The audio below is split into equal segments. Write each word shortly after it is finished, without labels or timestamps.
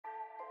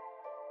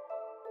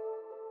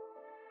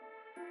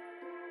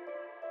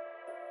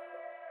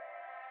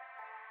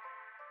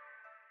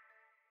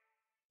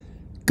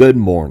Good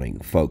morning,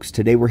 folks.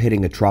 Today we're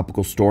hitting a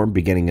tropical storm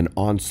beginning an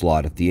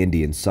onslaught at the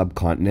Indian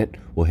subcontinent.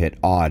 We'll hit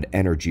odd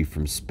energy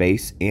from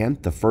space and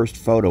the first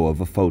photo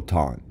of a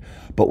photon.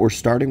 But we're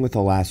starting with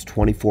the last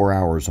 24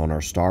 hours on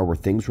our star where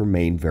things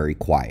remain very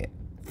quiet.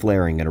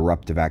 Flaring and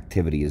eruptive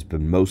activity has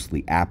been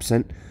mostly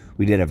absent.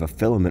 We did have a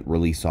filament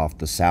release off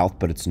the south,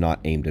 but it's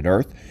not aimed at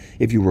Earth.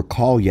 If you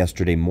recall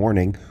yesterday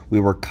morning, we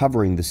were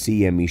covering the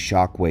CME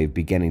shockwave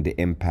beginning to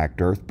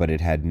impact Earth, but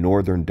it had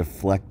northern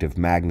deflective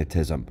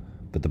magnetism.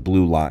 But the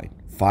blue line,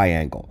 phi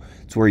angle,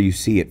 it's where you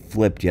see it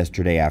flipped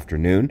yesterday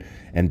afternoon,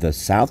 and the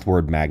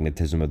southward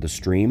magnetism of the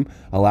stream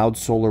allowed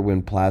solar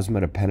wind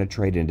plasma to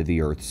penetrate into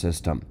the Earth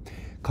system.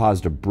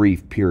 Caused a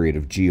brief period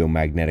of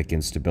geomagnetic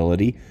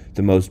instability,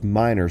 the most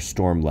minor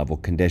storm level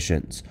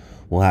conditions.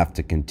 We'll have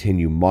to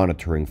continue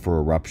monitoring for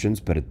eruptions,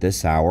 but at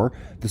this hour,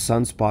 the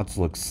sunspots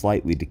look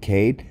slightly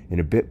decayed and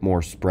a bit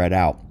more spread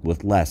out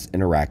with less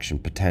interaction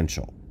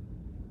potential.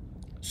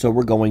 So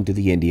we're going to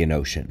the Indian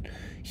Ocean.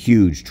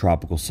 Huge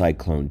tropical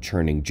cyclone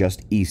churning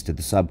just east of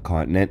the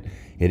subcontinent.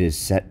 It is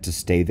set to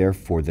stay there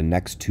for the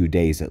next 2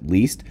 days at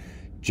least,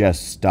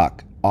 just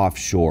stuck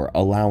offshore,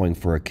 allowing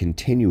for a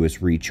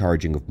continuous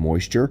recharging of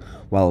moisture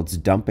while it's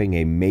dumping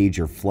a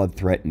major flood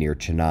threat near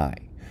Chennai.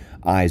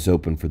 Eyes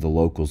open for the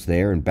locals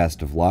there, and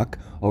best of luck.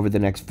 Over the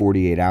next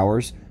 48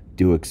 hours,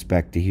 do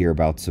expect to hear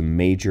about some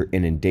major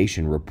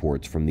inundation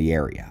reports from the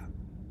area.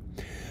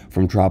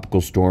 From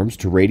tropical storms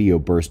to radio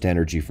burst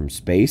energy from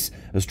space,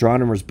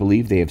 astronomers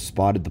believe they have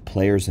spotted the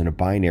players in a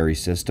binary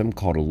system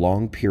called a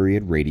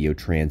long-period radio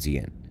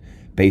transient.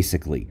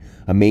 Basically,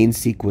 a main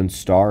sequence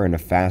star and a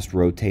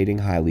fast-rotating,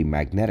 highly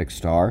magnetic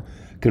star.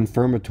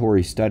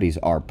 Confirmatory studies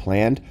are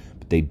planned,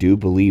 but they do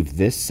believe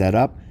this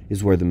setup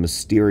is where the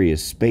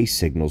mysterious space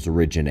signals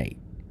originate.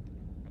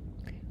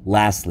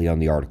 Lastly, on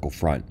the article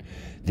front,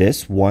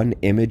 this one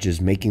image is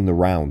making the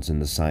rounds in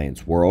the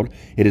science world.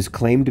 It is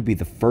claimed to be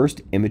the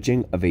first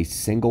imaging of a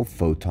single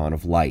photon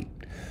of light.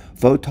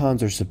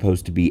 Photons are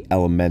supposed to be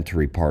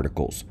elementary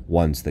particles,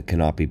 ones that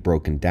cannot be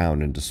broken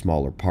down into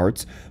smaller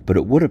parts, but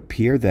it would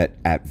appear that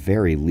at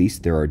very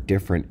least there are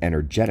different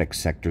energetic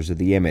sectors of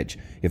the image,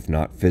 if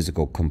not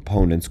physical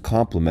components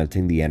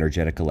complementing the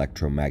energetic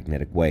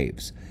electromagnetic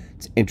waves.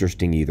 It's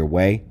interesting either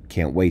way.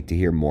 Can't wait to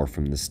hear more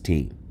from this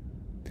team.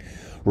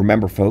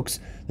 Remember, folks,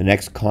 the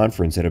next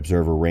conference at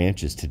Observer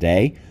Ranch is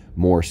today.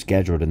 More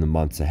scheduled in the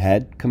months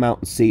ahead. Come out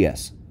and see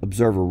us,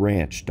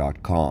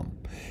 observerranch.com.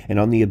 And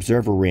on the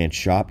Observer Ranch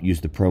shop,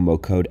 use the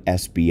promo code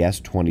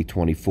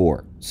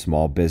SBS2024,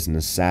 Small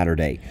Business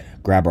Saturday.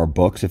 Grab our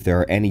books if there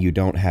are any you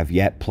don't have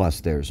yet, plus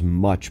there's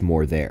much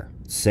more there.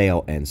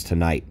 Sale ends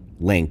tonight.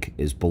 Link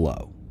is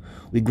below.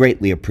 We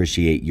greatly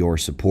appreciate your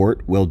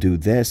support. We'll do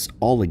this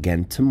all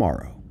again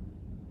tomorrow.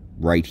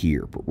 Right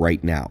here, but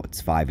right now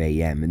it's 5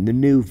 a.m. in the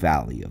new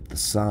Valley of the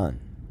Sun.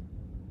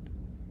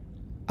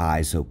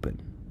 Eyes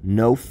open,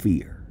 no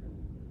fear.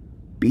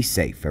 Be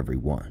safe,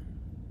 everyone.